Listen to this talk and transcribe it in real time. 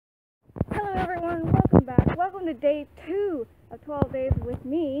welcome to day 2 of 12 days with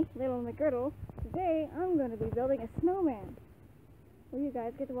me, Little McGriddle. Today I'm going to be building a snowman. Well, you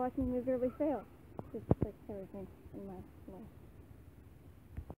guys get to watch me miserably fail, just like everything in my life.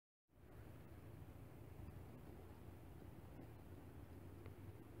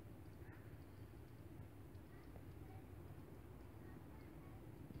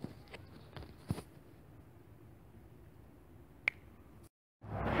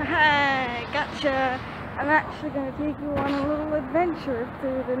 Haha, gotcha! I'm actually going to take you on a little adventure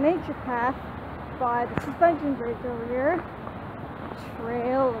through the nature path by the suspension bridge over here.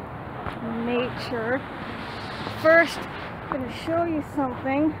 Trail of nature. First, I'm going to show you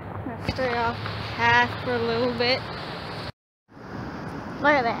something. I'm going to stray off the path for a little bit.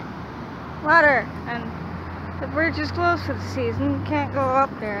 Look at that. Water! And the bridge is closed for the season. You can't go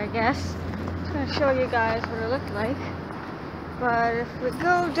up there, I guess. I'm just going to show you guys what it looked like. But if we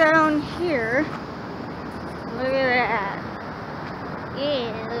go down here, look at that.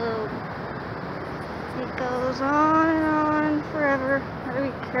 Ew. It goes on and on forever. Gotta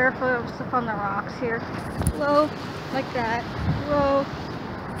be careful of stuff on the rocks here. Whoa, like that. Whoa.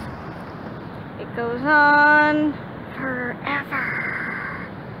 It goes on forever.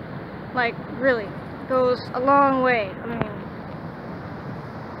 Like, really. It goes a long way. I mean,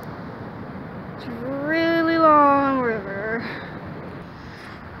 it's a really long river.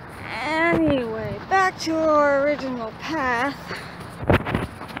 Anyway, back to our original path.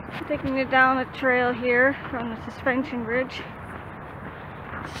 Taking it down the trail here from the suspension bridge.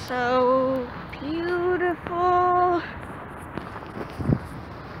 So beautiful.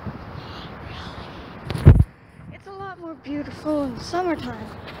 It's a lot more beautiful in the summertime,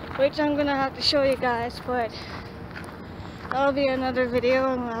 which I'm gonna have to show you guys, but that'll be another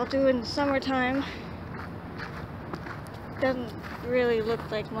video and I'll do in the summertime. Doesn't really look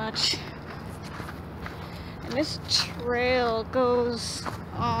like much. And this trail goes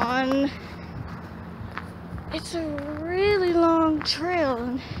on. It's a really long trail,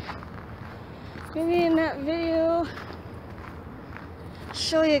 and maybe in that video I'll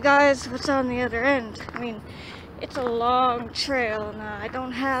show you guys what's on the other end. I mean, it's a long trail and I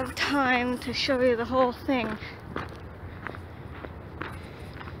don't have time to show you the whole thing.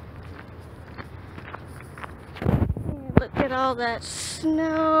 Look at all that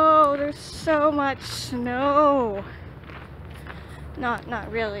snow. There's so much snow.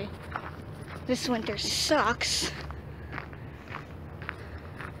 Not really. This winter sucks.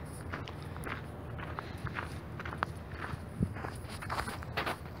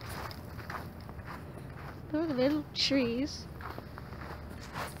 Look at the little trees.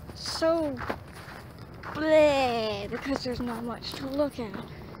 So bleh, because there's not much to look at.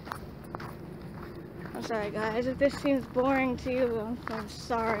 I'm sorry guys, if this seems boring to you, I'm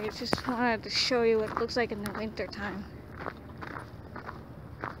sorry. I just wanted to show you what it looks like in the winter time.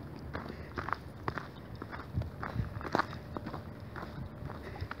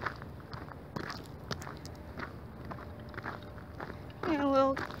 And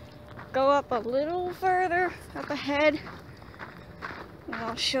we'll go up a little further up ahead and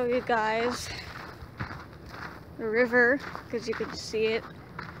I'll show you guys the river, because you can see it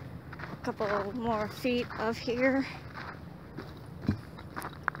a couple more feet of here.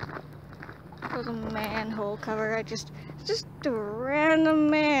 There's a manhole cover. It's just a random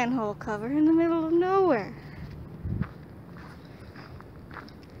manhole cover in the middle of nowhere.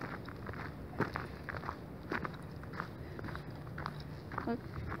 Look,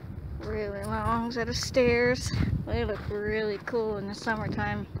 really long set of stairs. They look really cool in the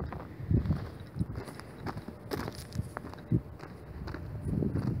summertime.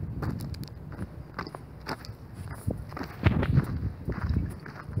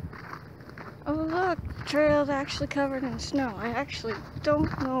 Oh look, the trail's actually covered in snow. I actually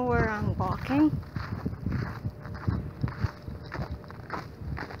don't know where I'm walking.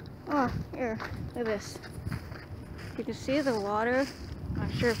 Oh, here, look at this. You can see the water.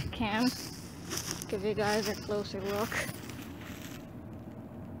 Not sure if you can. Give you guys a closer look.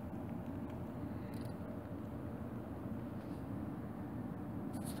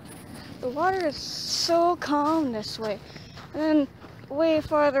 The water is so calm this way. And then way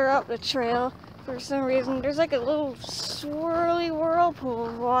farther up the trail, for some reason, there's like a little swirly whirlpool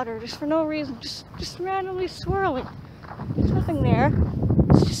of water, just for no reason, just randomly swirling. There's nothing there.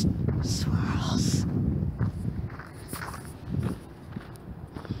 It's just swirls.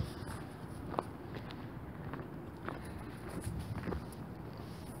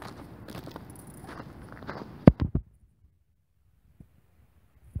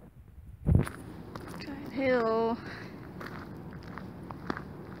 Giant hill.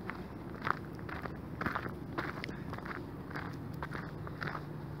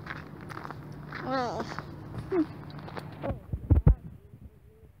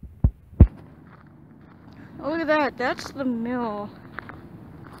 Look at that. That's the mill.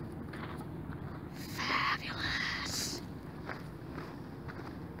 Fabulous.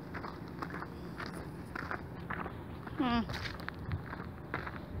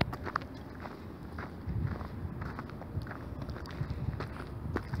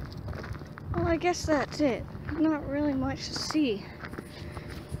 Well, I guess that's it. Not really much to see.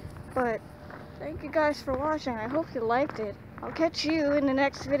 But thank you guys for watching. I hope you liked it. I'll catch you in the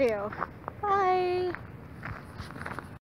next video. Bye!